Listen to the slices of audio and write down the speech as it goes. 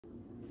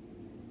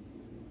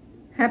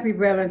Happy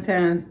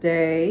Valentine's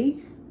Day.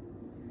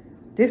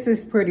 This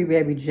is Pretty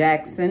Baby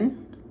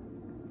Jackson.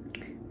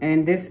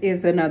 And this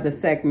is another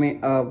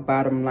segment of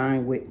Bottom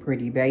Line with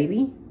Pretty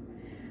Baby.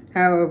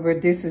 However,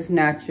 this is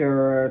not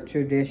your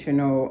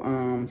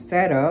traditional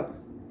setup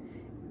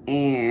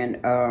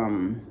and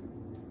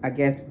I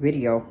guess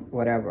video,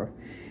 whatever.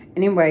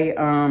 Anyway,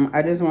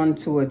 I just wanted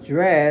to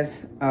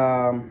address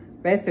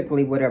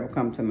basically whatever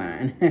comes to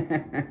mind.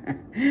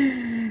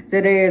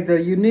 Today is a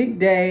unique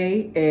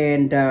day,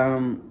 and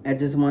I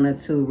just wanted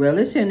to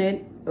relish in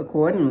it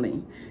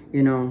accordingly,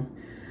 you know.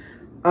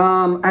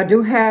 I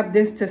do have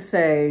this to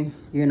say,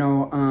 you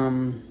know,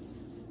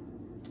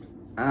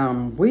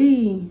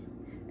 we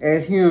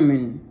as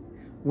human,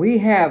 we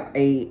have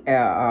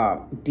a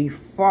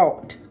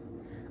default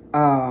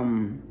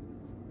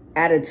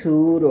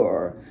attitude,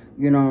 or,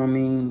 you know what I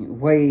mean,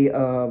 way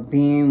of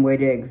being, way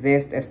to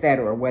exist,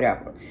 etc.,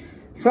 whatever.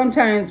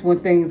 Sometimes when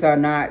things are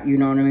not, you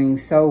know what I mean,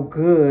 so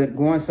good,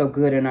 going so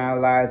good in our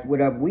lives,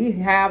 whatever, we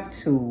have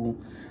to,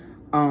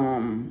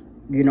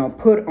 you know,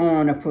 put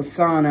on a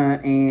persona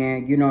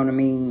and, you know what I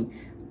mean,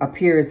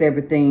 appear as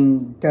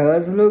everything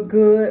does look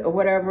good or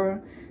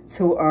whatever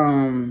to,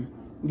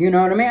 you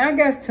know what I mean, I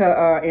guess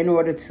to, in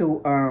order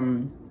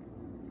to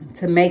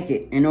make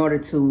it, in order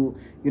to,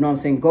 you know what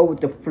I'm saying, go with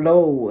the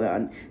flow.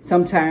 And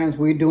sometimes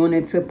we're doing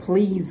it to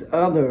please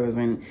others,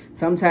 and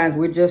sometimes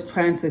we're just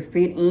trying to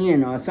fit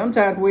in, or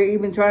sometimes we're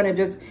even trying to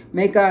just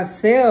make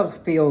ourselves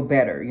feel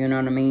better, you know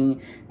what I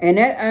mean? And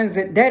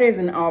that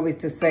isn't always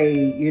to say,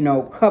 you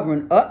know,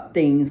 covering up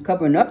things,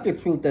 covering up the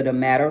truth of the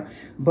matter,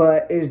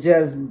 but it's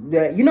just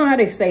that, you know how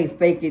they say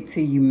fake it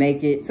till you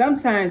make it?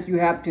 Sometimes you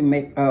have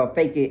to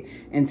fake it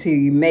until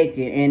you make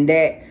it, and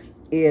that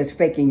is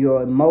faking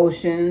your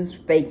emotions,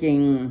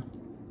 faking,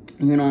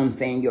 you know what I'm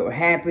saying, your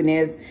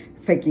happiness,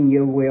 faking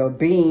your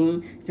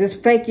well-being,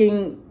 just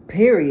faking,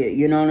 period,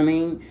 you know what I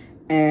mean?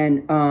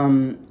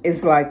 And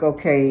it's like,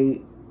 okay,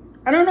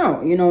 I don't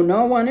know, you know,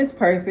 no one is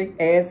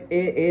perfect, as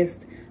it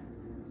is,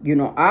 you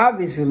know,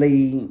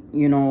 obviously,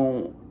 you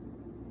know,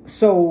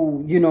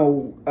 so, you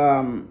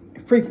know,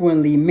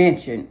 frequently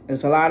mentioned.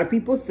 There's a lot of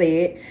people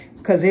say it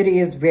because it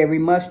is very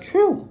much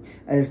true.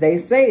 As they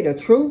say, the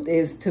truth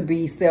is to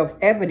be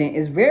self-evident.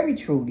 It's very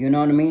true, you know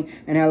what I mean?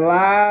 In a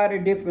lot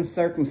of different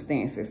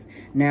circumstances.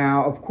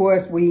 Now, of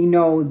course, we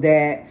know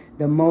that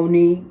the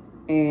Monique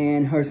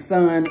and her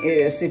son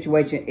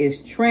situation is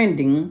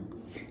trending,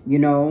 you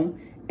know,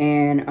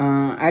 and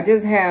I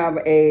just have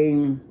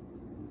a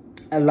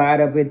lot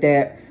of it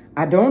that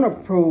I don't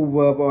approve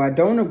of or I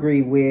don't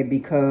agree with,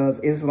 because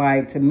it's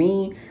like, to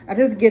me, I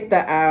just get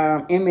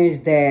the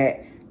image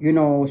that, you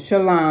know,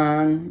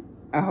 Shalon,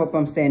 I hope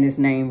I'm saying his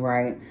name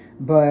right,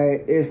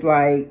 but it's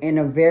like in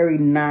a very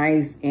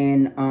nice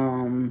and,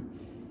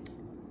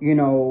 you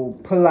know,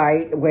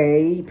 polite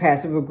way,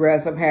 passive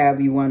aggressive,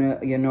 however you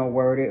want to, you know,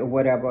 word it or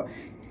whatever.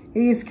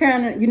 He's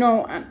kind of, you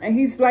know,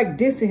 he's like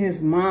dissing his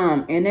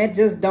mom, and that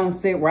just don't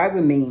sit right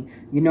with me,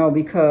 you know,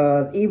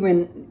 because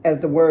even as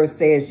the word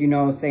says, you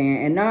know what I'm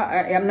saying, and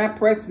I'm not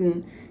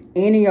pressing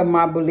any of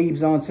my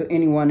beliefs onto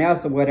anyone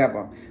else or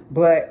whatever,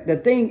 but the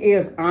thing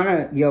is,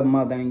 honor your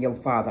mother and your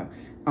father.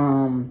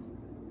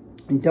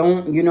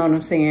 Don't, you know what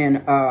I'm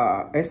saying,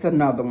 it's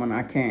another one,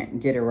 I can't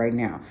get it right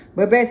now,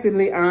 but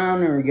basically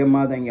honor your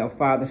mother and your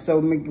father. So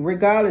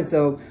regardless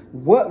of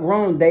what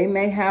wrong they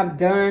may have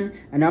done,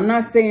 and I'm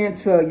not saying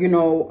to, you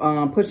know,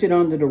 push it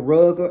under the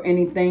rug or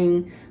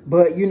anything,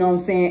 but, you know what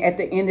I'm saying, at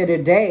the end of the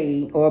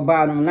day, or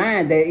bottom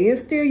line, there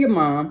is still your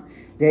mom,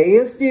 there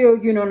is still,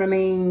 you know what I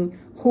mean,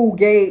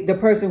 the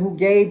person who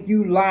gave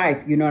you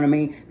life, you know what I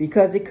mean,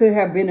 because it could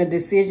have been a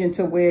decision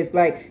to where it's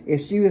like,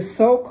 if she was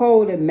so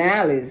cold and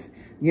malice,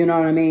 you know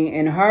what I mean,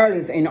 and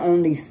heartless and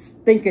only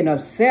thinking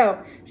of self,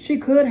 she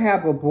could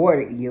have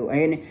aborted you.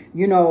 And,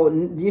 you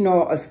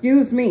know,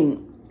 excuse me,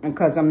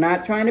 because I'm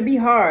not trying to be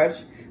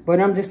harsh,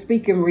 but I'm just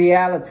speaking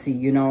reality,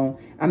 you know.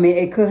 I mean,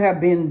 it could have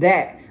been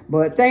that.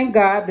 But thank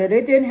God that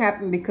it didn't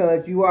happen,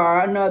 because you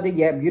are another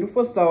yet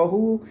beautiful soul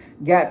who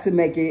got to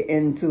make it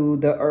into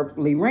the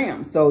earthly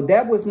realm. So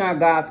that was not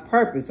God's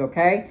purpose,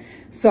 okay?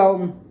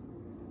 So,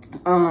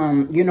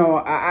 you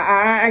know,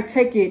 I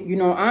take it, you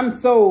know, I'm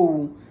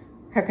so...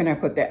 how can I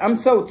put that? I'm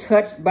so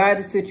touched by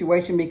the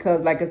situation,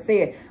 because, like I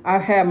said, I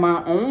have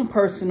my own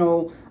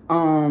personal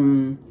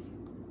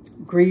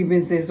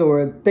grievances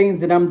or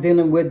things that I'm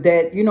dealing with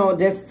that, you know,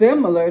 that's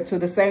similar to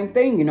the same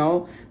thing, you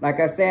know.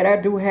 Like I said,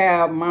 I do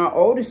have my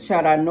oldest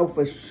child, I know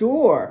for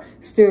sure,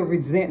 still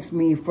resents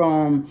me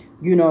from,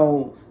 you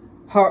know,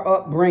 her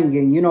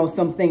upbringing, you know,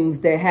 some things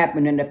that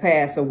happened in the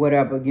past or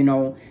whatever, you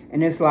know.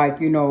 And it's like,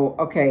 you know,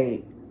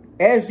 okay,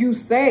 as you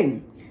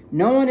say,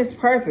 no one is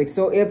perfect.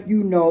 So if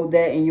you know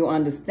that and you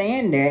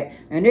understand that,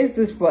 and this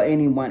is for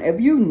anyone, if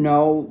you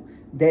know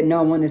that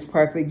no one is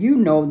perfect, you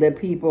know that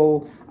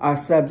people are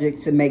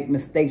subject to make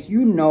mistakes,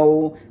 you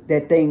know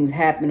that things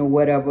happen or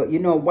whatever, you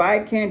know, why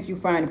can't you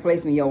find a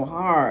place in your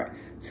heart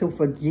to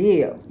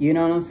forgive? You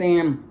know what I'm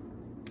saying?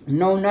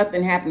 No,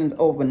 nothing happens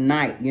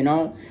overnight, you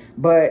know.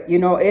 But, you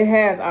know,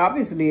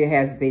 obviously it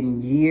has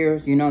been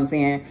years, you know what I'm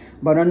saying?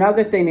 But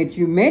another thing that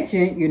you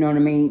mentioned, you know what I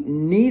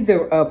mean,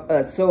 neither of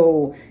us.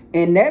 So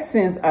in that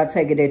sense, I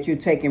take it that you're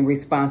taking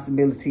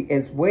responsibility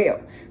as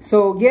well.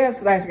 So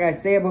yes, like I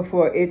said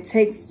before, it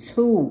takes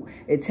two.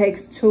 It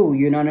takes two,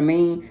 you know what I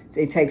mean?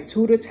 It takes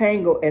two to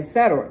tango,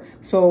 etc.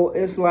 So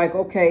it's like,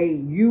 okay,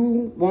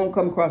 you won't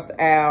come across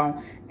the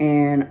aisle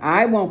and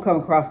I won't come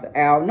across the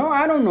aisle. No,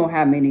 I don't know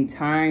how many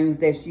times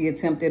that she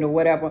attempted or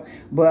whatever,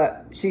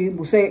 but she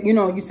will say, you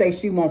know, you say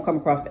she won't come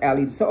across the aisle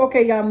either. So,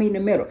 okay, y'all meet in the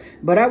middle.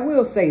 But I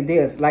will say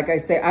this, like I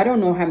said, I don't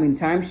know how many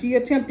times she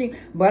attempted,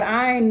 but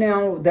I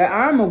know that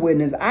I'm a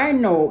witness. I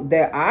know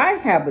that I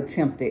have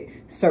attempted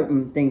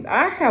certain things.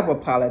 I have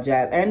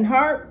apologized and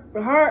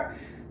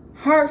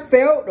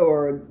heartfelt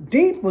or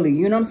deeply,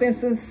 you know what I'm saying,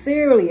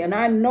 sincerely. And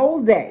I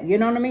know that, you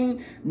know what I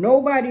mean?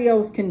 Nobody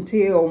else can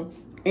tell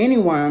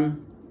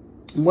anyone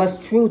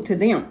what's true to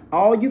them.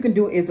 All you can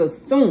do is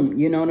assume,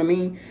 you know what I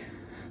mean?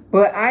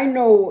 But I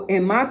know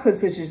in my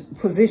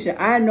position,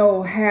 I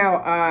know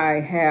how I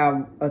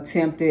have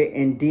attempted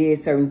and did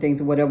certain things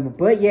or whatever.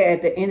 But yeah,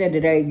 at the end of the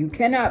day, you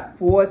cannot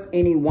force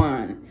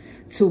anyone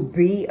to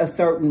be a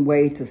certain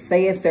way, to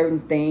say a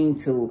certain thing,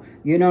 to,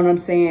 you know what I'm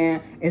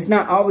saying? It's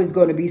not always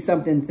going to be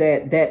something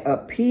that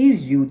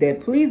appeases you, that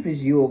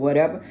pleases you or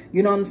whatever.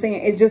 You know what I'm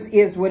saying? It just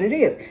is what it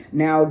is.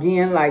 Now,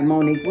 again, like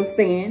Monique was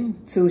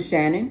saying to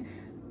Shannon,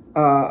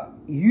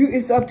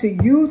 it's up to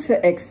you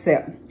to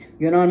accept.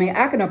 You know what I mean?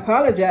 I can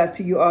apologize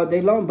to you all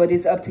day long, but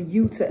it's up to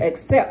you to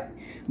accept.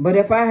 But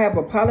if I have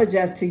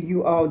apologized to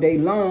you all day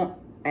long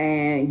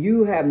and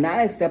you have not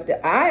accepted,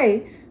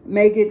 I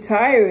may get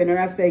tired and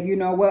I say, you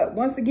know what?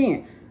 Once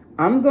again,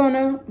 I'm going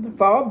to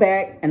fall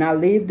back and I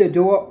leave the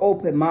door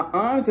open. My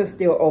arms are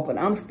still open.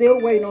 I'm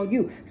still waiting on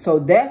you. So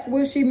that's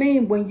what she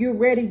means. When you're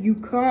ready, you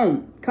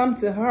come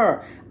to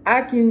her.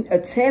 I can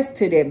attest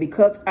to that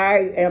because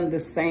I am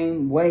the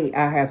same way.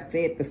 I have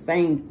said the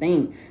same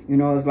thing. You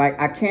know, it's like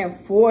I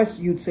can't force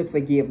you to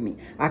forgive me.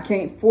 I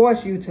can't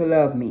force you to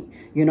love me,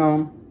 you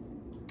know.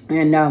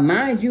 And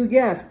mind you,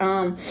 yes,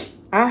 I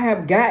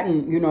have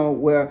gotten, you know,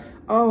 where,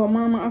 oh,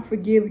 mama, I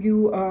forgive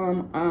you.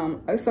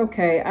 It's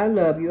okay. I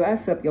love you. I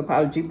accept your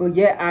apology. But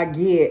yet I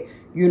get,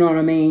 you know what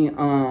I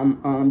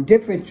mean,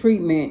 different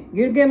treatment.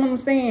 You get what I'm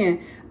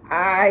saying?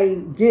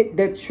 I get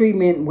the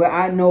treatment where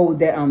I know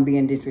that I'm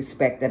being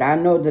disrespected. I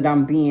know that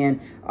I'm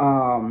being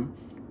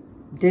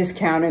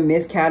discounted,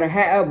 miscounted,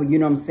 however, you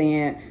know what I'm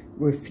saying,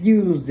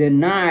 refused,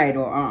 denied,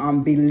 or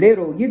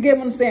belittled. You get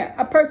what I'm saying?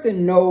 A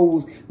person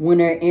knows when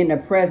they're in the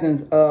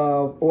presence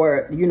of,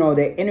 or, you know,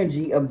 the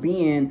energy of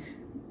being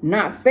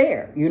not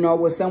fair, you know,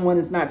 where someone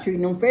is not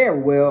treating them fair.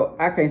 Well,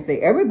 I can't say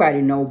everybody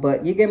know,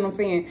 but you get what I'm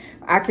saying?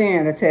 I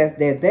can attest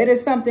that that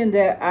is something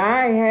that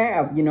I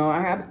have, you know,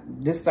 I have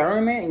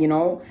discernment, you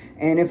know,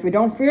 and if it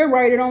don't feel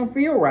right, it don't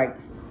feel right.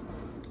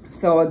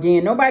 So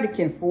again, nobody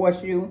can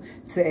force you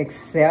to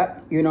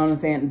accept, you know what I'm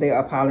saying, their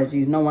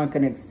apologies. No one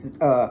can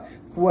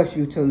force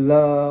you to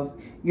love,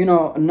 you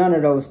know, none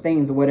of those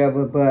things or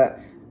whatever. But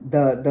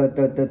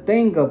the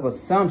thing of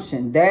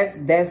assumption,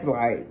 that's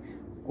like,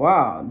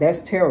 wow, that's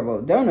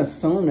terrible. Don't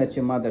assume that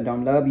your mother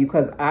don't love you,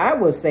 because I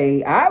would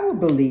say, I would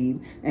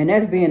believe, and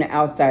that's being an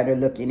outsider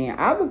looking in,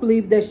 I would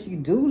believe that she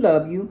do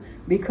love you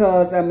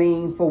because, I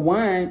mean, for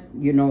one,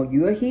 you know,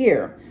 you're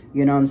here,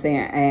 you know what I'm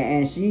saying,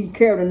 and she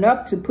cared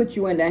enough to put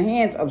you in the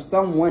hands of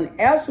someone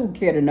else who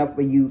cared enough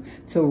for you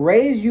to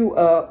raise you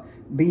up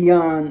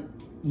beyond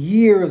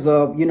years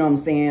of, you know what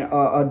I'm saying,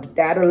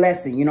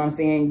 adolescent, you know what I'm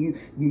saying,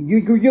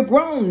 you're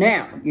grown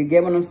now, you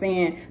get what I'm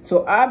saying.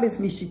 So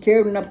obviously she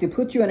cared enough to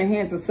put you in the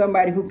hands of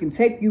somebody who can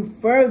take you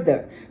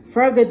further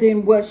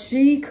than what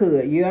she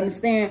could, you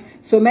understand.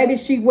 So maybe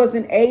she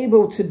wasn't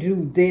able to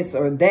do this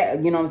or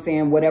that, you know what I'm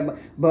saying, whatever.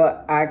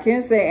 But I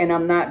can say, and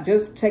I'm not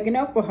just taking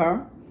up for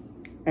her,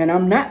 and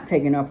I'm not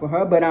taking up for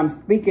her, but I'm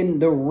speaking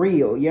the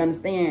real, you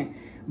understand.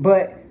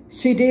 But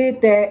she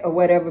did that or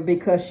whatever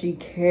because she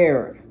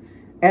cared.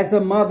 As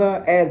a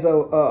mother, as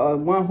a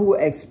one who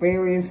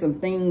experienced some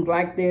things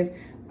like this,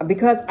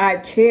 because I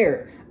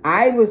cared.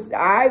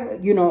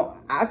 You know,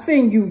 I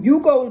seen you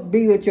go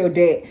be with your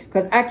dad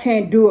because I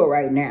can't do it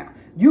right now.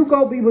 You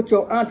go be with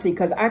your auntie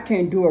because I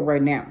can't do it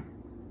right now.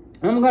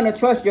 I'm going to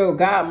trust your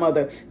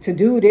godmother to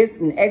do this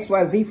and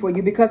XYZ for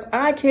you because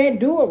I can't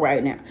do it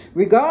right now.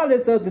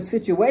 Regardless of the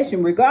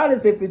situation,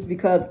 regardless if it's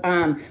because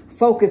I'm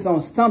focused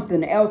on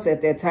something else at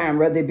that time,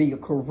 whether it be a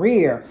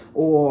career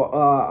or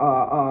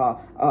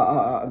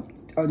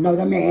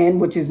another man,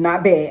 which is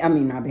not bad. I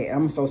mean, not bad.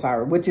 I'm so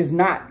sorry. Which is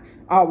not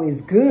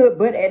always good,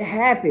 but it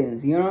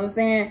happens. You know what I'm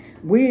saying?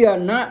 We are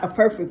not a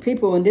perfect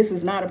people, and this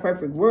is not a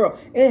perfect world.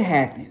 It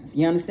happens.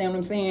 You understand what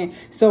I'm saying?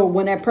 So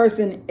when that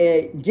person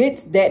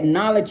gets that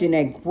knowledge and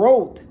that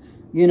growth,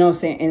 you know what I'm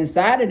saying,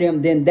 inside of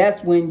them, then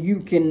that's when you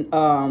can,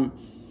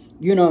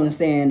 you know what I'm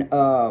saying,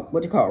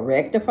 what you call it,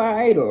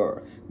 rectify it,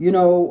 or, you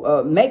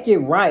know, make it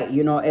right.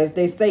 You know, as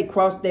they say,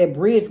 cross that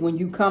bridge when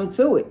you come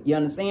to it. You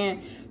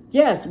understand?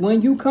 Yes,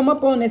 when you come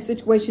up on that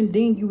situation,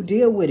 then you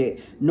deal with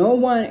it. No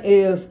one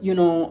is, you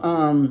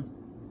know,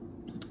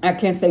 I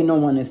can't say no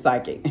one is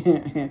psychic.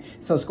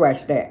 So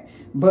scratch that.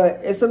 But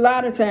it's a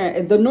lot of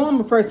time. The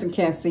normal person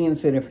can't see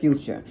into the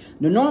future.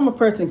 The normal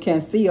person can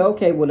see,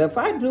 okay, well, if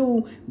I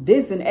do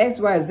this and X,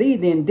 Y, Z,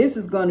 then this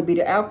is going to be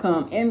the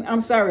outcome. And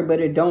I'm sorry, but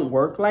it don't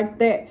work like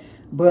that.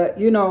 But,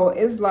 you know,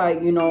 it's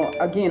like, you know,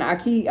 again, I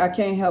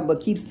can't help but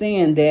keep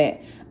saying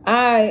that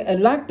I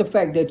like the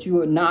fact that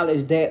you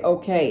acknowledge that,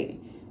 okay,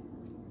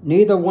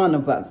 neither one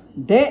of us.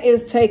 That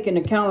is taking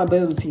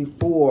accountability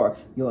for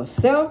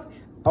yourself.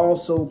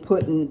 Also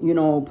putting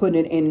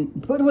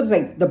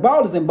the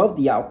ball is in both of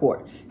y'all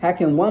court. How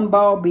can one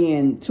ball be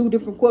in two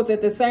different courts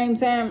at the same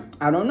time?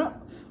 I don't know.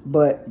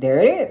 But there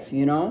it is,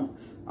 you know.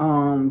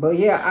 But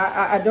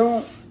yeah, I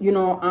don't, you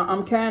know,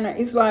 I'm kind of,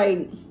 it's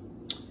like,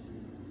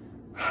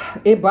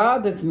 it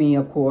bothers me,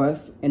 of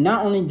course. And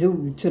not only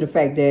due to the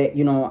fact that,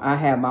 you know, I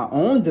have my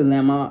own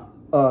dilemma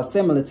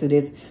similar to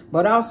this,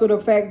 but also the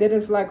fact that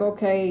it's like,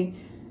 okay,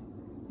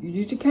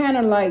 you kind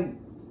of like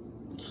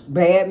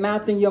bad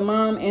mouthing your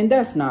mom, and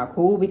that's not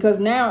cool, because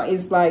now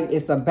it's like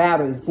it's a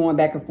battle. It's going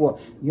back and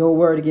forth, your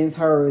word against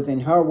hers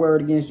and her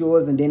word against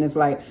yours, and then it's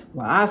like,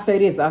 well, I say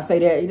this, I say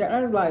that. You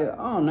know, it's like,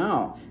 oh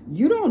no,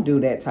 you don't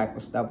do that type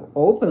of stuff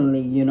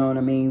openly, you know what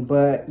I mean?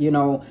 But you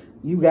know,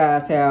 you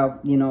guys have,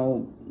 you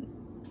know,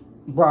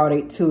 brought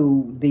it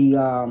to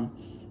the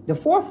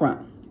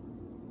forefront,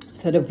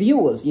 to the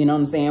viewers, you know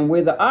what I'm saying?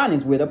 We're the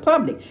audience, we're the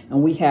public,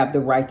 and we have the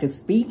right to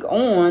speak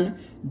on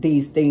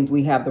these things.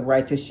 We have the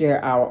right to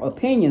share our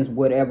opinions,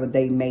 whatever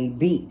they may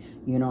be,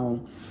 you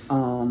know.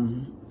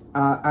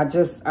 I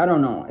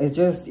don't know. It's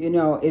just, you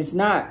know, it's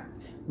not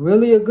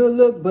really a good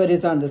look, but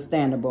it's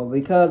understandable,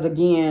 because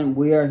again,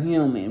 we are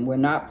human. We're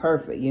not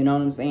perfect, you know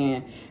what I'm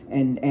saying?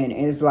 And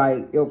it's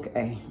like,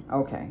 okay,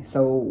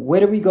 so where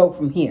do we go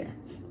from here?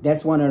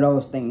 That's one of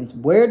those things.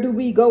 Where do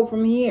we go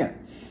from here?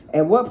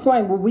 At what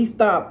point will we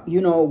stop,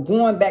 you know,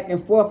 going back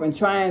and forth and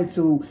trying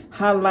to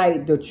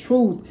highlight the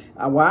truth?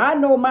 Well, I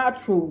know my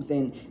truth,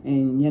 and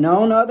you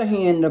know, on the other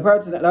hand, the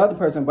other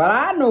person, but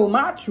I know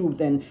my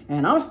truth, and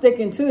I'm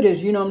sticking to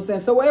this, you know what I'm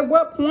saying? So at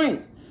what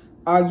point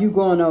are you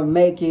going to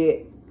make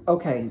it,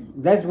 okay,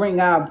 let's bring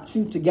our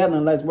truth together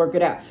and let's work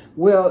it out?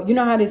 Well, you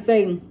know how they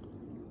say,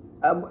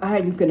 how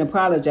you can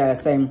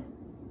apologize, saying,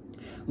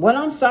 well,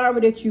 I'm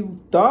sorry that you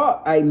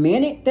thought I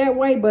meant it that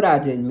way, but I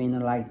didn't mean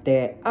it like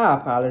that. I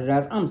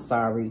apologize. I'm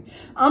sorry.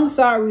 I'm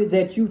sorry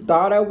that you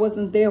thought I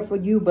wasn't there for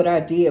you, but I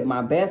did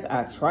my best.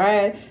 I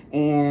tried,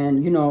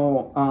 and, you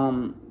know,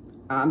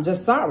 I'm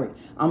just sorry.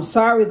 I'm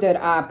sorry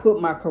that I put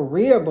my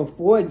career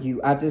before you.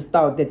 I just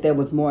thought that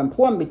was more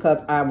important,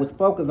 because I was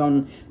focused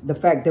on the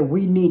fact that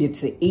we needed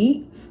to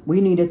eat. We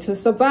needed to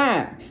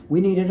survive. We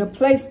needed a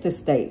place to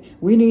stay.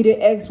 We needed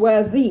X,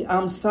 Y, Z.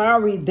 I'm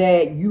sorry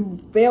that you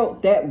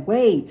felt that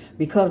way,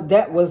 because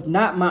that was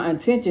not my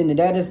intention.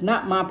 That is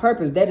not my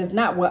purpose. That is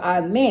not what I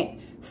meant,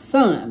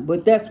 son.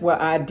 But that's what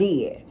I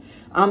did.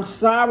 I'm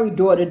sorry,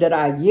 daughter, that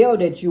I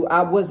yelled at you.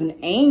 I wasn't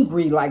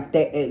angry like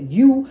that at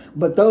you,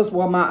 but those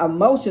were my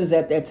emotions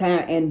at that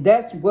time. And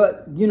that's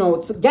what, you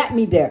know, got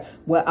me there,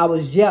 where I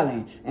was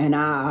yelling. And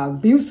I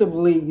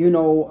abusively, you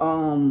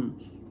know,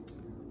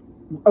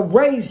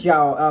 raised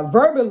y'all,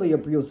 verbally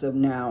abusive.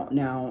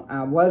 Now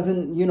I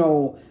wasn't, you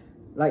know,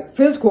 like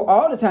physical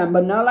all the time,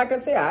 but now, like I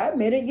said, I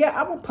admit it. Yeah,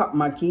 I would pop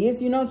my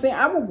kids, you know what I'm saying?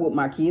 I would whoop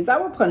my kids. I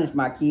would punish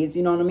my kids,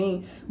 you know what I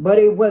mean? But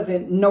it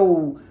wasn't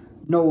no,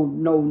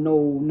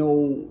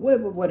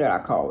 what did I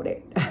call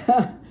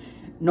that?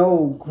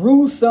 No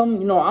gruesome,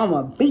 you know, I'm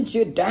gonna beat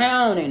you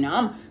down, and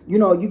I'm, you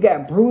know, you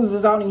got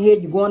bruises on your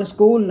head, you're going to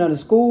school, and the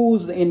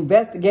school's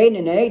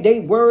investigating, and they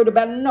worried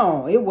about it.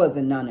 No, it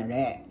wasn't none of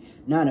that.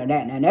 None of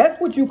that. Now, that's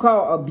what you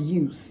call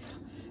abuse.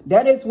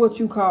 That is what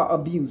you call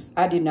abuse.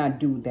 I did not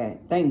do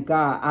that. Thank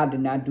God I did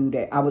not do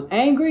that. I was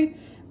angry,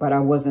 but I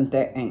wasn't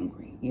that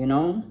angry, you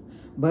know?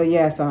 But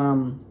yes,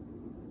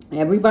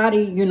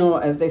 everybody, you know,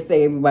 as they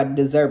say, everybody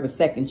deserves a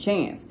second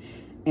chance.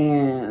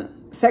 And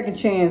second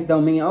chance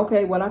don't mean,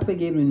 okay, well, I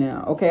forgive you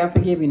now. Okay, I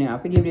forgive you now. I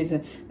forgive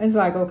you. It's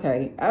like,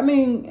 okay. I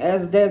mean,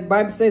 as the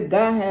Bible says,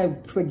 God has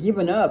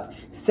forgiven us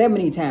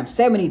 70 times,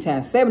 70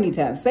 times, 70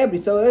 times,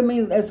 70. So it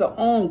means it's an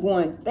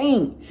ongoing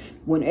thing.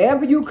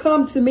 Whenever you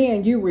come to me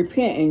and you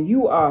repent and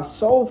you are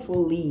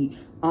soulfully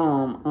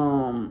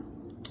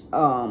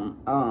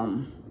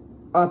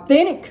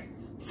authentic,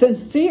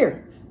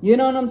 sincere, you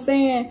know what I'm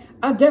saying?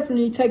 I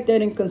definitely take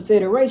that in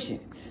consideration.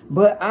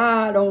 But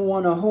I don't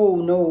want to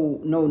hold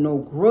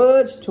no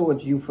grudge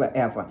towards you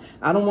forever.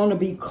 I don't want to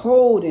be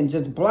cold and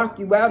just block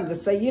you out and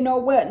just say, you know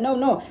what?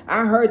 No,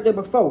 I heard that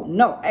before.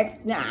 No,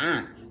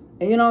 nah.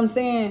 You know what I'm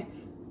saying?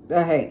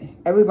 But hey,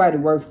 everybody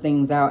works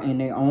things out in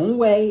their own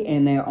way,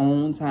 in their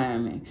own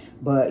timing.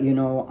 But, you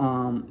know,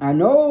 I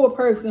know a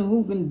person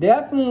who can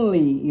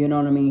definitely, you know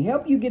what I mean,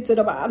 help you get to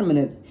the bottom of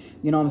this.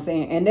 You know what I'm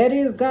saying? And that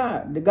is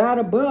God, the God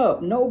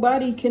above.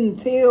 Nobody can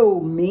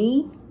tell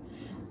me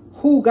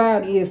who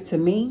God is to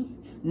me.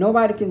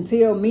 Nobody can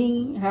tell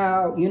me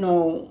how, you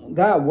know,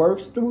 God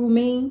works through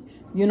me.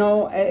 You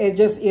know, it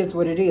just is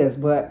what it is.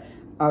 But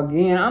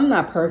again, I'm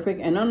not perfect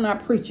and I'm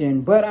not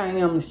preaching, but I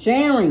am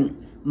sharing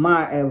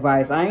my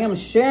advice. I am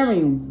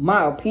sharing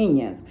my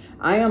opinions.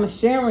 I am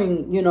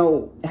sharing,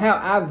 how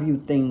I view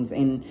things.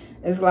 And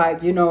it's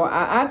like,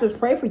 I just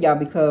pray for y'all,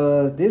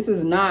 because this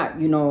is not,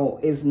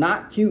 it's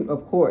not cute,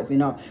 of course,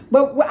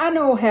 But I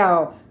know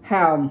how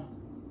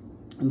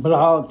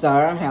blogs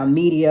are, how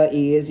media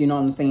is, you know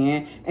what I'm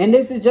saying? And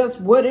this is just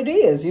what it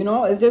is,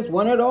 it's just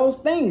one of those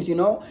things,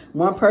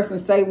 one person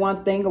say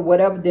one thing or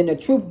whatever, then the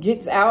truth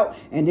gets out,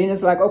 and then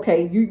it's like,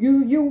 okay,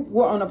 you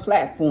were on a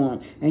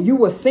platform and you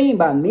were seen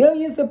by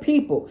millions of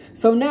people,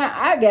 so now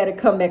I gotta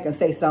come back and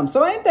say something.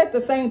 So ain't that the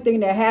same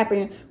thing that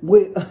happened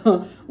with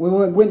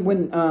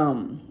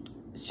when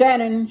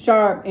Shannon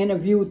Sharp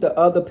interviewed the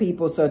other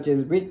people, such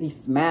as Ricky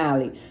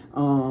Smiley,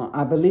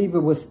 I believe it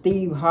was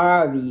Steve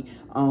Harvey,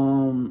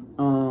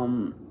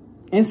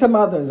 and some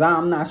others.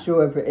 I'm not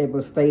sure if it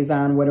was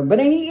Faison or whatever, but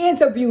he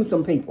interviewed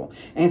some people,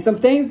 and some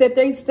things that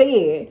they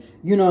said,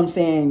 you know what I'm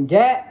saying,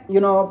 got,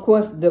 of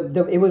course,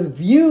 it was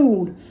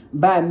viewed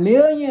by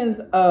millions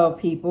of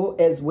people,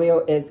 as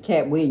well as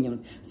Cat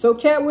Williams. So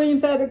Cat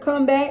Williams had to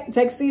come back,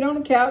 take a seat on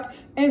the couch,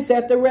 and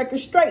set the record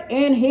straight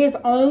in his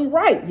own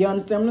right. You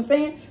understand what I'm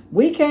saying?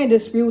 We can't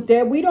dispute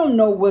that. We don't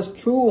know what's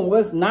true and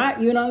what's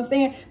not, you know what I'm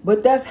saying?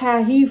 But that's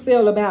how he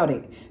feel about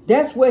it.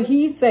 That's what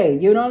he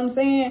said, you know what I'm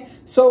saying?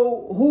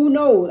 So who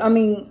knows? I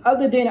mean,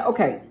 other than,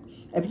 okay,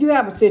 if you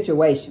have a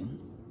situation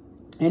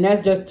and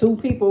that's just two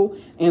people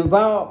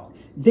involved,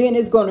 then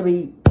it's going to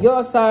be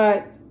your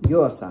side,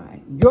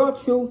 your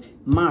truth,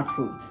 my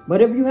truth.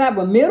 But if you have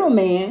a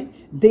middleman,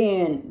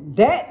 then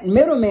that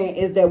middleman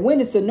is that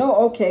witness to know,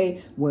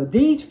 okay, well,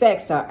 these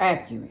facts are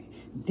accurate,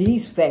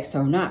 these facts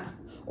are not.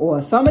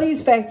 Or some of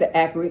these facts are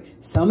accurate,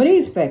 some of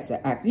these facts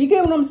are accurate. You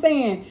get what I'm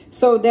saying?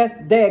 So there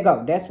you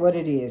go. That's what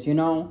it is,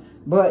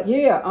 But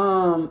yeah,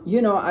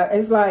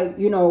 it's like,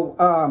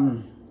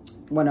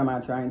 what am I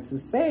trying to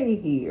say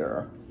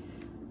here?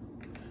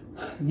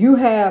 You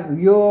have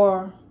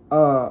your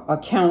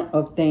account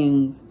of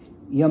things.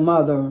 Your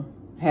mother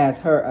has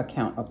her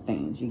account of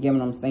things. You get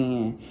what I'm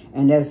saying?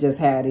 And that's just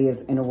how it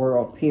is in the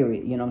world,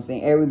 period. You know what I'm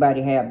saying?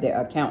 Everybody have their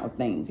account of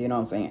things. You know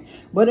what I'm saying?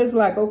 But it's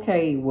like,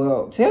 okay,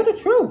 well, tell the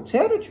truth.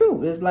 Tell the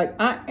truth. It's like,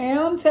 I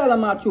am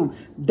telling my truth.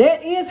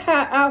 That is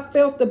how I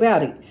felt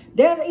about it.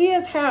 That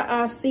is how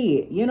I see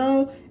it,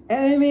 And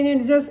I mean,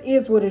 it just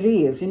is what it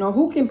is.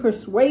 Who can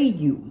persuade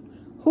you?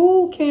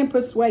 Who can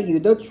persuade you?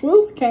 The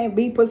truth can't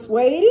be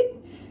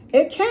persuaded.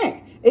 It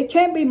can't. It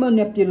can't be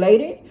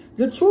manipulated.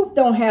 The truth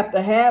don't have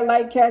to have,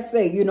 like Kat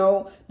say,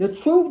 the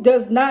truth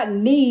does not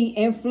need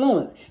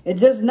influence. It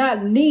does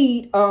not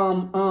need,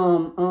 what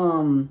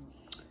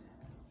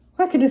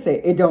can I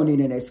say? It don't need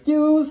an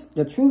excuse.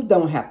 The truth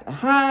don't have to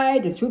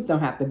hide. The truth don't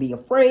have to be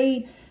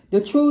afraid.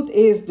 The truth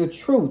is the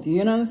truth.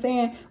 You know what I'm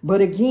saying?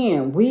 But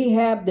again, we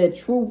have the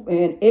truth,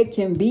 and it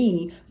can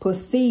be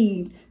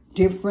perceived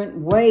different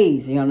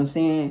ways. You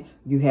understand?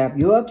 You have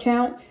your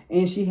account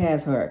and she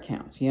has her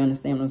accounts. You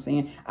understand what I'm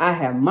saying? I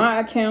have my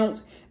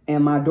accounts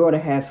and my daughter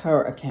has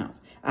her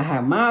accounts. I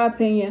have my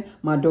opinion,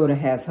 my daughter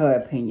has her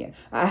opinion.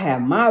 I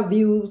have my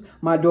views,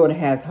 my daughter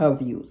has her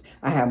views.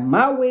 I have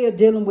my way of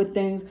dealing with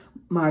things,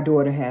 my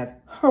daughter has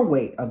her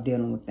way of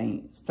dealing with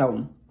things.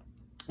 So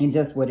it's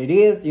just what it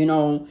is,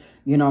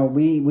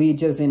 we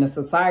just in a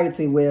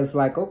society where it's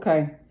like,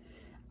 okay,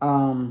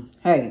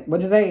 hey,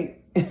 what is it?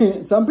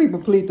 Some people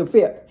plead the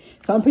fifth.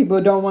 Some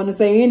people don't want to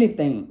say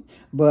anything.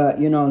 But,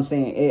 you know what I'm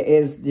saying?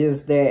 It's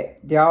just that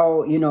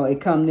y'all, it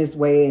come this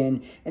way,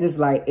 and it's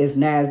like, it's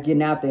nice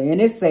getting out there.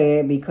 And it's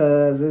sad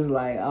because it's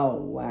like, oh,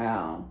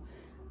 wow.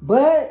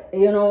 But,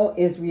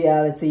 it's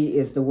reality.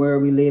 It's the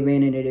world we live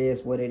in, and it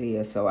is what it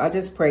is. So I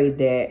just pray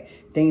that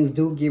things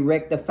do get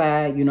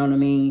rectified, you know what I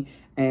mean?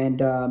 And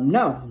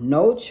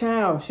no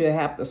child should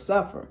have to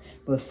suffer.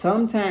 But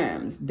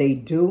sometimes they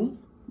do,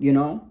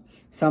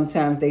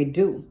 Sometimes they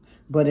do.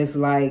 But it's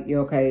like,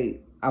 okay,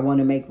 I want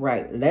to make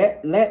right.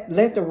 Let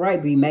the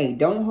right be made.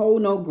 Don't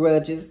hold no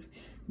grudges.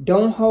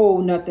 Don't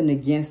hold nothing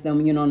against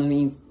them. You know what I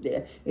mean?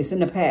 It's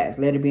in the past.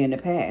 Let it be in the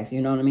past. You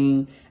know what I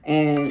mean?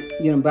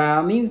 And by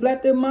all means,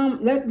 let your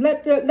mom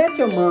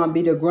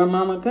be the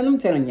grandmama. Because I'm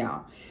telling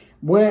y'all,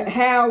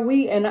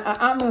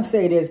 I'm gonna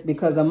say this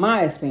because of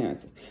my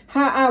experiences.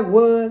 How I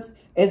was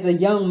as a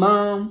young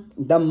mom,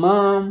 the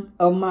mom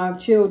of my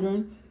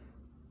children.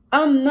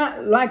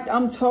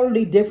 I'm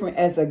totally different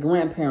as a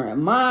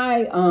grandparent.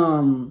 My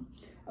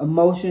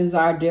emotions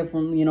are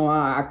different.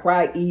 I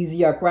cry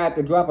easy. I cry at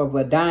the drop of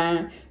a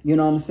dime. You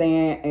know what I'm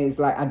saying? It's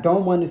like, I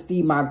don't want to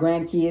see my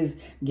grandkids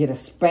get a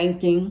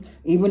spanking,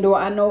 even though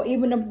I know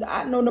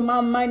the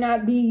mom might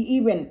not be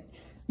even,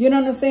 you know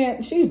what I'm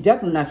saying? She's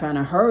definitely not trying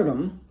to hurt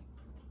them.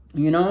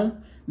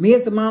 Me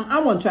as a mom, I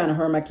wasn't trying to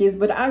hurt my kids,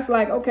 but I was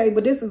like, okay,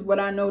 but this is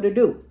what I know to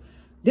do.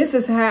 This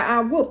is how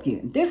I whoop you.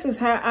 This is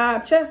how I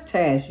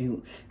chastise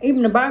you.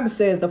 Even the Bible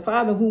says the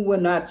father who will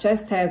not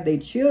chastise their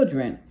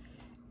children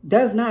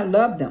does not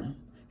love them.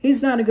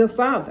 He's not a good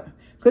father.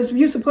 Because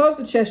you're supposed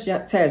to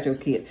chastise your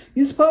kid.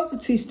 You're supposed to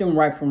teach them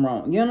right from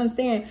wrong. You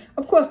understand?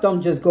 Of course,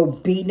 don't just go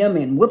beating them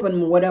and whipping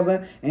them or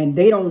whatever, and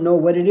they don't know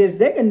what it is.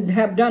 They can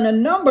have done a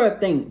number of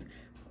things.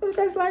 It's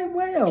just like,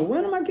 well,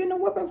 when am I getting a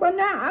whooping for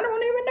now? I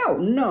don't even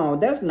know. No,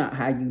 that's not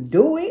how you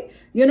do it,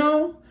 you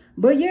know.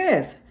 But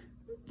yes,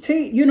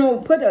 you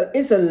know,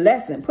 it's a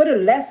lesson. Put a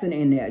lesson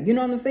in there. You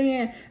know what I'm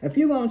saying? If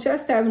you're going to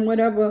chastise them,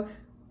 whatever,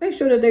 make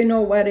sure that they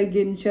know why they're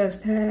getting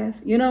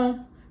chastised, you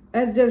know.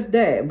 That's just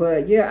that.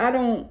 But yeah, I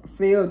don't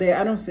feel that.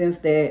 I don't sense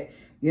that,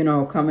 you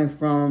know, coming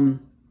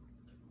from,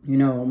 you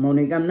know,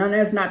 Monique.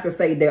 That's not to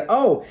say that,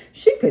 oh,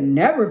 she could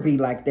never be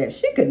like that.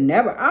 She could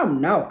never. Oh,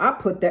 no, I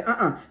put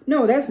that.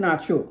 No, that's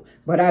not true.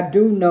 But I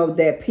do know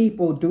that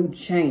people do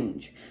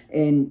change.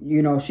 And,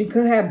 you know, she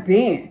could have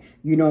been,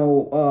 you know,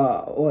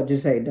 or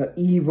just say the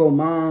evil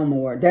mom,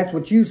 or that's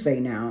what you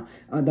say now.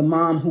 The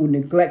mom who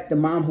neglects, the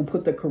mom who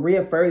put the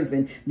career first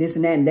and this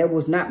and that. And there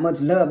was not much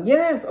love.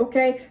 Yes,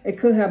 okay. It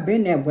could have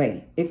been that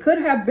way. It could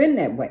have been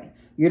that way.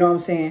 You know what I'm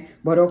saying?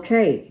 But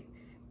okay.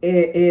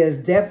 It is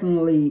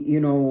definitely, you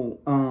know,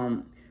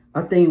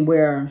 a thing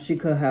where she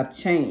could have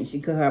changed. She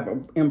could have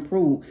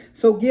improved.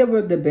 So give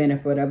her the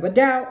benefit of a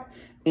doubt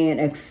and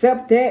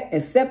accept that.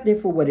 Accept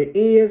it for what it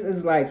is.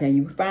 It's like, can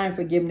you find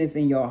forgiveness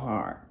in your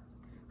heart?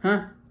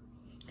 Huh?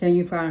 Can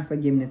you find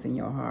forgiveness in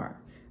your heart?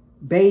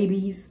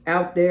 Babies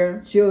out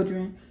there,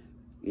 children,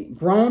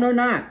 grown or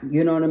not,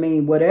 you know what I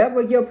mean?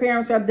 Whatever your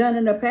parents have done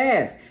in the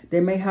past,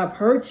 they may have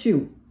hurt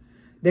you.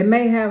 They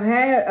may have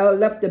had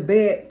left a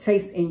bad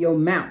taste in your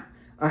mouth.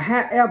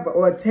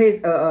 Or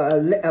taste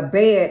a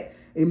bad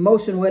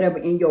emotion, whatever,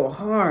 in your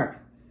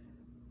heart.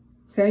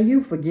 Can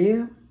you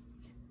forgive?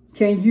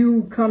 Can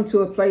you come to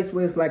a place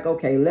where it's like,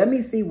 okay, let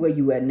me see where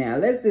you at now.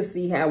 Let's just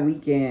see how we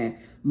can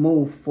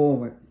move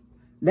forward.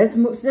 Let's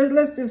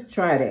just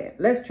try that.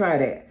 Let's try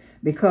that.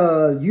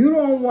 Because you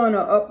don't want to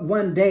up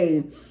one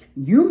day,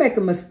 you make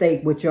a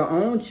mistake with your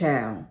own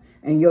child,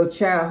 and your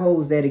child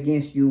holds that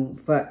against you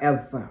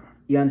forever.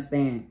 You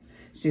understand?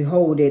 She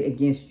hold it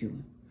against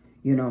you.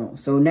 You know,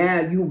 so now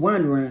you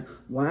wondering,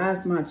 why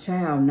is my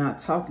child not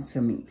talking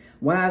to me?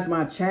 Why is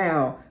my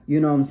child, you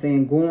know what I'm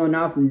saying, going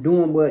off and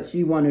doing what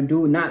she want to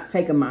do, not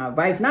taking my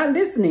advice, not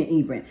listening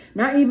even,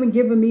 not even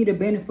giving me the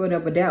benefit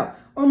of a doubt.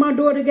 Oh, my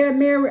daughter got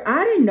married.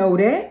 I didn't know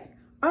that.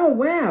 Oh,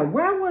 wow.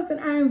 Why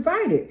wasn't I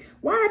invited?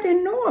 Why I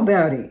didn't know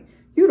about it?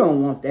 You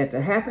don't want that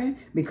to happen,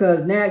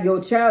 because now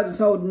your child is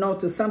holding on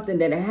to something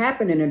that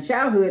happened in their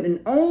childhood, and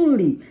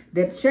only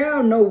that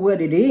child know what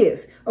it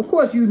is. Of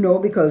course, you know,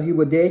 because you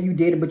were there, you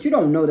did it, but you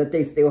don't know that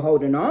they still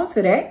holding on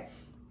to that,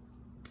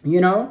 you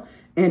know,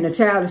 and the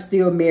child is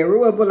still married.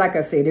 Well, like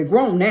I said, they're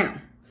grown now.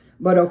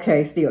 But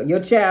okay, still,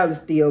 your child is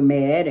still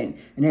mad and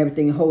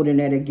everything, holding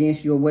that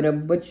against you or whatever,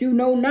 but you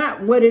know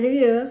not what it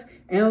is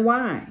and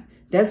why.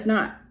 That's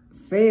not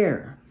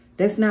fair.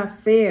 That's not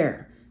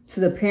fair to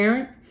the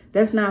parent.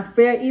 That's not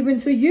fair even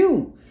to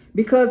you.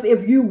 Because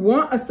if you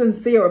want a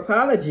sincere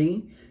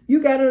apology,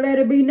 you got to let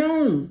it be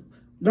known.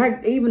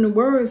 Like even the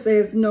word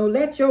says, you know,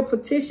 let your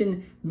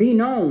petition be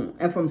known.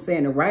 If I'm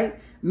saying it right,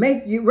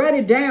 write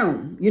it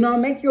down. You know,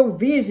 make your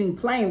vision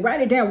plain.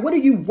 Write it down. What do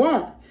you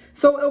want?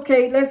 So,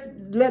 okay, let's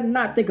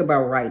not think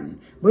about writing,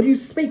 but you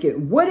speak it.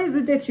 What is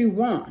it that you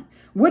want?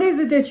 What is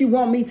it that you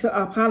want me to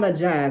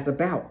apologize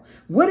about?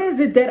 What is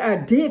it that I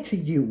did to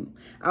you?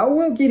 I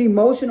will get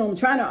emotional.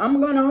 I'm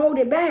going to hold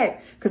it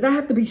back because I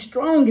have to be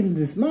strong in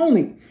this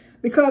moment.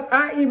 Because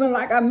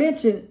like I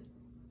mentioned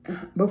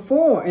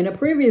before in a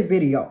previous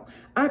video,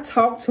 I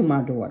talked to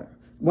my daughter,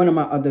 one of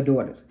my other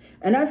daughters.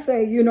 And I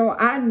say, you know,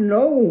 I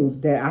know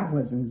that I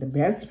wasn't the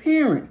best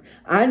parent.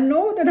 I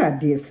know that I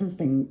did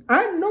something.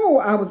 I know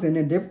I was in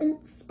a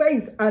different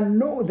space. I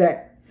know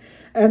that.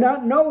 And I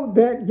know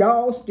that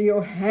y'all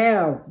still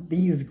have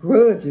these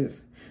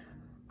grudges.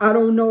 I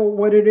don't know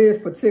what it is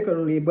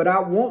particularly, but I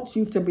want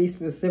you to be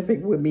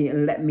specific with me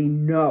and let me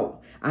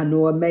know. I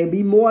know it may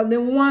be more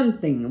than one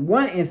thing,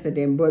 one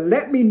incident, but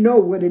let me know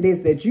what it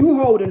is that you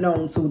holding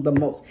on to the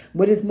most,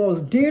 what is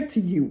most dear to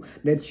you,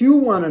 that you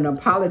want an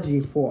apology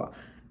for.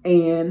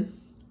 And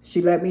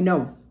she let me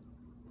know.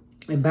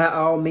 And by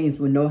all means,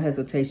 with no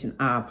hesitation,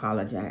 I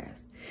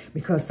apologize.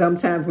 Because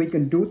sometimes we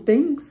can do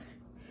things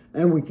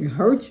and we can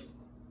hurt you.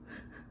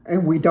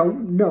 And we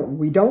don't know.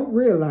 We don't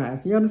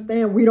realize. You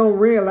understand? We don't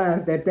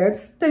realize that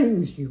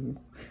stings you.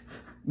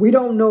 We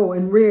don't know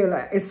and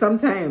realize. It's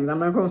sometimes, I'm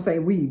not going to say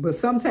we, but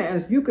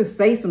sometimes you could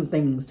say some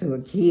things to a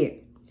kid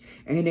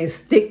and it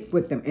stick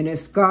with them and it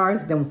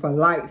scars them for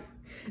life.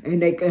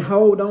 And they can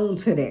hold on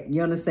to that.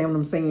 You understand what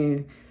I'm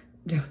saying?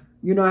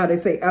 You know how they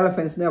say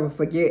elephants never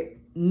forget.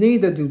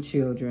 Neither do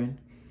children.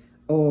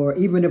 Or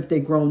even if they're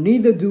grown,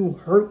 neither do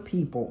hurt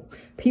people.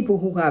 People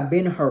who have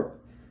been hurt.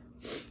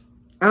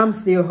 I'm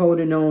still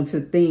holding on to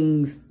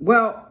things.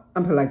 Well,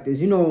 I'm like this.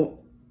 You know,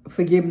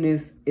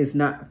 forgiveness is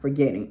not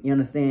forgetting. You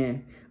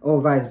understand? Or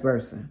vice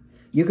versa.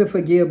 You can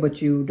forgive,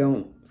 but you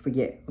don't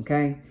forget.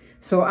 Okay?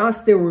 So I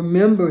still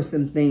remember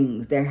some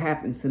things that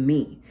happened to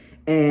me.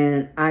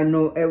 And I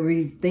know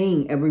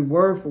everything, every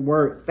word for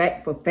word,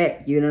 fact for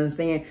fact. You know what I'm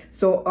saying?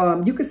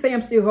 So you could say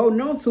I'm still holding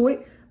on to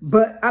it.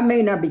 But I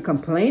may not be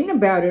complaining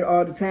about it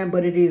all the time.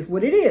 But it is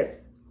what it is.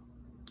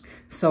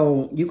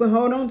 So you can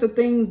hold on to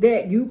things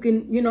that you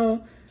can, you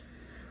know,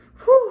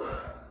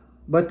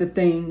 But the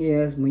thing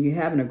is, when you're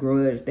having a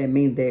grudge, that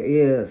means there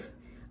is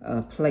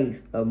a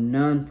place of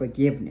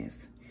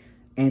non-forgiveness.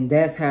 And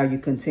that's how you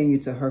continue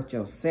to hurt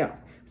yourself.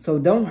 So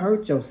don't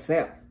hurt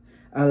yourself.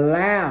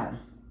 Allow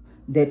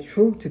the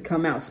truth to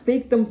come out.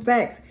 Speak them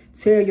facts.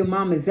 Tell your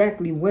mom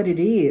exactly what it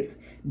is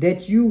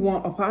that you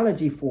want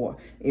apology for.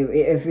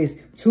 If it's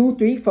 2,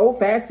 3, 4,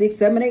 5, 6,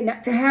 7, 8,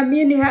 9, to have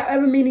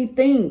however many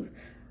things.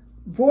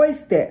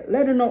 Voice that.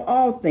 Let her know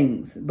all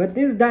things. But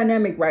this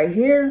dynamic right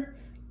here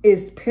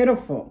is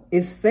pitiful.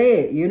 It's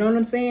sad. You know what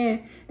I'm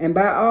saying? And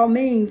by all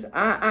means,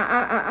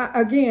 I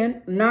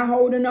again, not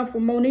holding up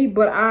for Monique,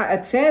 but I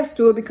attest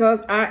to it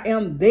because I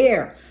am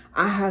there.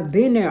 I have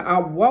been there. I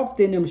walked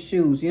in them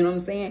shoes. You know what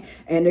I'm saying?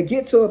 And to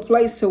get to a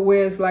place to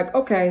where it's like,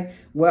 okay,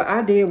 well,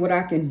 I did what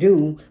I can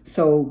do.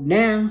 So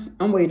now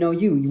I'm waiting on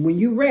you. When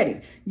you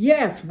ready.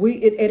 Yes,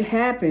 it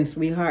happens,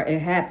 sweetheart.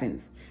 It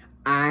happens.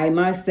 I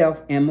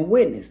myself am a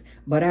witness.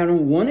 But I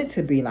don't want it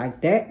to be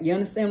like that. You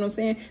understand what I'm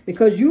saying?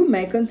 Because you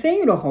may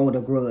continue to hold a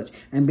grudge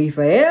and be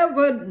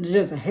forever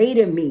just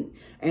hating me.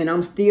 And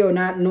I'm still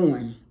not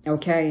knowing.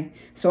 Okay?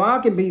 So I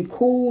can be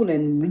cool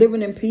and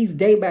living in peace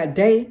day by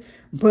day.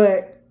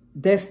 But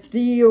there's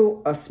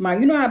still a smile.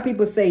 You know how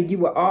people say you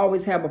will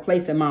always have a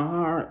place in my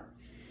heart?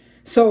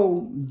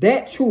 So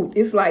that truth,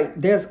 it's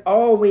like there's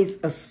always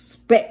a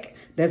speck.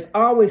 There's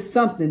always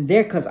something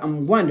there because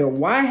I'm wondering,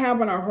 why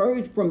haven't I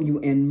heard from you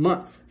in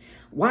months?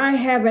 Why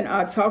haven't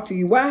I talked to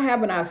you? Why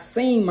haven't I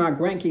seen my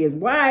grandkids?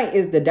 Why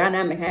is the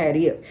dynamic how it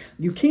is?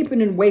 You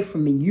keeping it away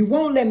from me. You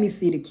won't let me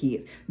see the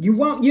kids. You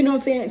won't, you know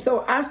what I'm saying?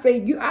 So I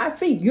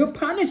see you're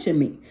punishing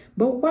me.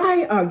 But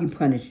why are you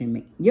punishing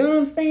me? You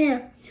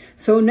understand?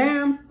 So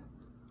now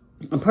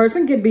a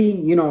person can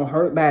be,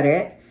 hurt by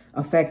that,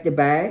 affected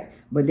by it,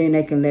 but then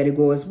they can let it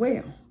go as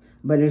well.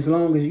 But as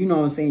long as, you know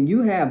what I'm saying,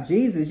 you have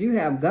Jesus, you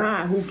have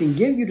God who can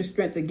give you the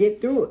strength to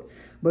get through it.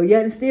 But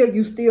yet and still,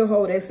 you still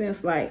hold that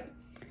sense like,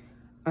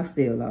 I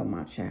still love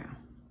my child.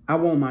 I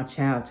want my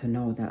child to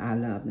know that I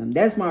love them.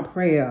 That's my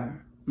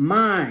prayer.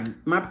 My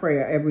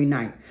prayer every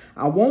night.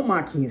 I want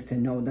my kids to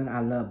know that I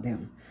love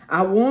them.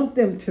 I want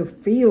them to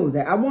feel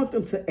that. I want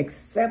them to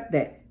accept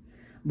that.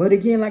 But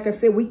again, like I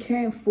said, we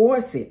can't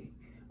force it.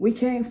 We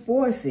can't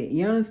force it.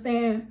 You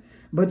understand?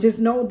 But just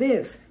know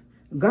this.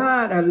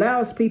 God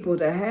allows people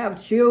to have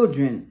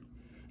children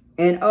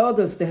and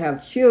others to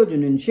have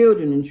children and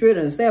children and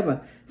children,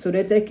 etc., so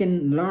that they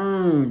can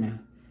learn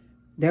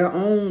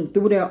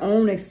through their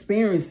own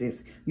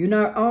experiences. You're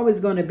not always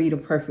going to be the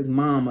perfect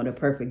mom or the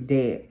perfect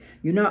dad.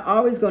 You're not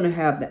always going to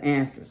have the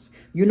answers.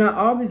 You're not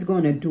always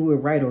going to do it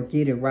right or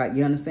get it right.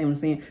 You understand what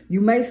I'm saying? You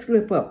may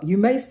slip up. You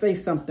may say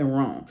something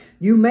wrong.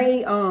 You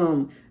may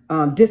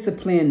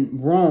discipline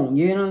wrong.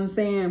 You know what I'm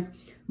saying?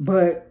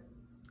 But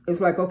it's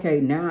like,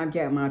 okay, now I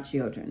got my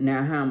children.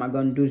 Now how am I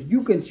going to do this?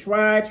 You can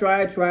try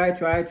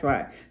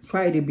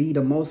to be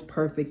the most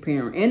perfect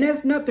parent. And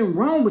there's nothing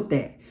wrong with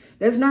that.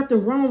 There's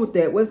nothing wrong with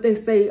that. What they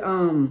say,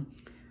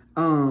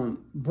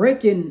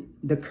 breaking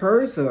the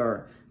curse,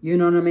 or, you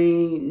know what I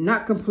mean?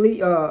 Not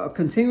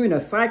continuing a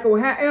cycle.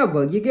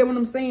 However, you get what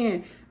I'm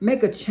saying?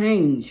 Make a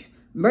change.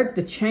 Break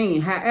the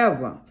chain,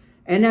 however.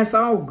 And that's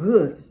all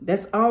good.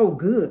 That's all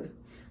good.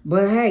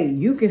 But hey,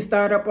 you can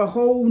start up a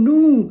whole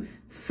new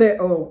set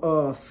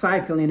of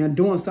cycling or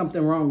doing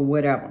something wrong or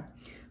whatever.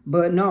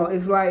 But no,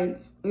 it's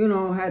like, you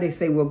know how they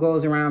say what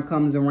goes around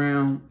comes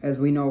around, as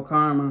we know,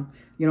 karma.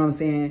 You know what I'm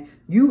saying?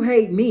 You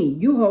hate me.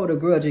 You hold a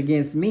grudge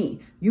against me.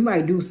 You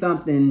might do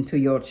something to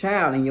your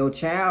child and your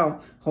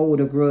child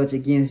hold a grudge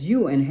against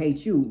you and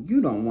hate you.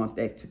 You don't want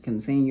that to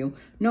continue.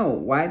 No,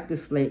 wipe the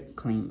slate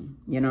clean.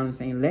 You know what I'm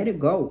saying? Let it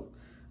go.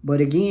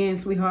 But again,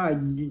 sweetheart,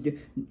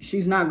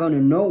 she's not going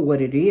to know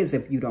what it is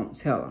if you don't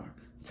tell her.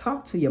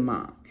 Talk to your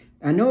mom.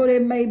 I know there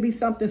may be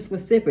something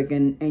specific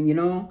and you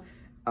know,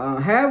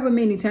 however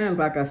many times,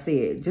 like I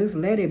said, just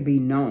let it be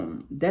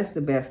known. That's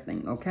the best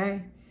thing,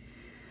 okay?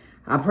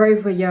 I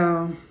pray for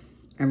y'all.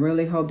 I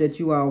really hope that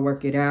you all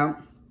work it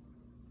out.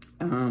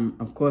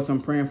 Of course,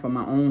 I'm praying for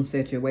my own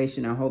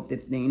situation. I hope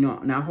that, you know,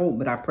 not hope,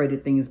 but I pray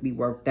that things be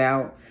worked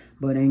out.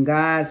 But in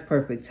God's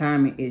perfect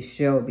timing, it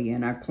shall be.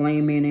 And I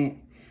claim in it,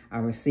 I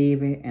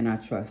receive it, and I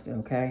trust it,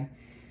 okay?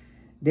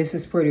 This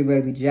is Pretty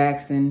Baby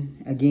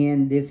Jackson.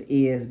 Again, this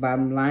is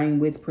Bottom Line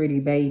with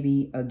Pretty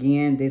Baby.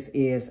 Again, this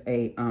is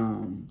a,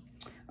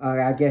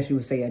 I guess you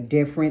would say a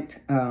different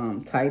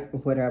type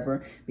of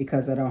whatever,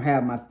 because I don't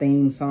have my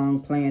theme song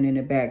playing in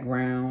the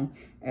background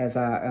as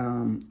I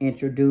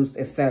introduce,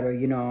 etc.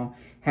 You know,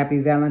 happy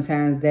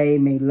Valentine's Day.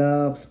 May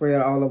love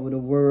spread all over the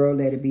world.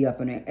 Let it be up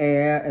in the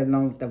air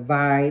along with the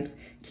vibes.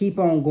 Keep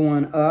on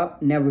going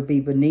up, never be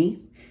beneath,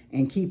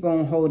 and keep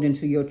on holding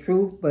to your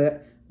truth,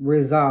 but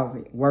resolve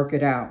it, work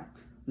it out,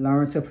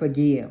 learn to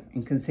forgive,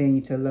 and continue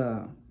to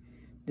love.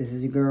 This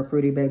is your girl,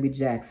 Pretty Baby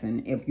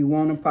Jackson. If you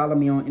want to follow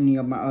me on any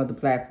of my other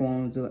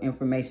platforms, the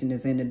information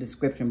is in the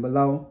description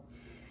below.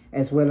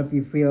 As well, if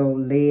you feel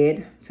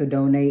led to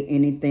donate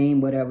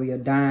anything, whatever your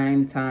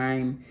dime,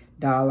 time,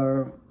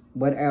 dollar,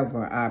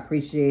 whatever, I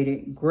appreciate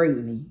it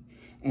greatly.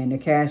 And the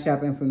Cash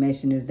App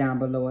information is down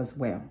below as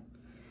well.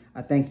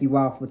 I thank you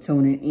all for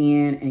tuning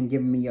in and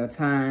giving me your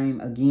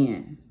time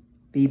again.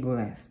 Be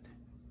blessed.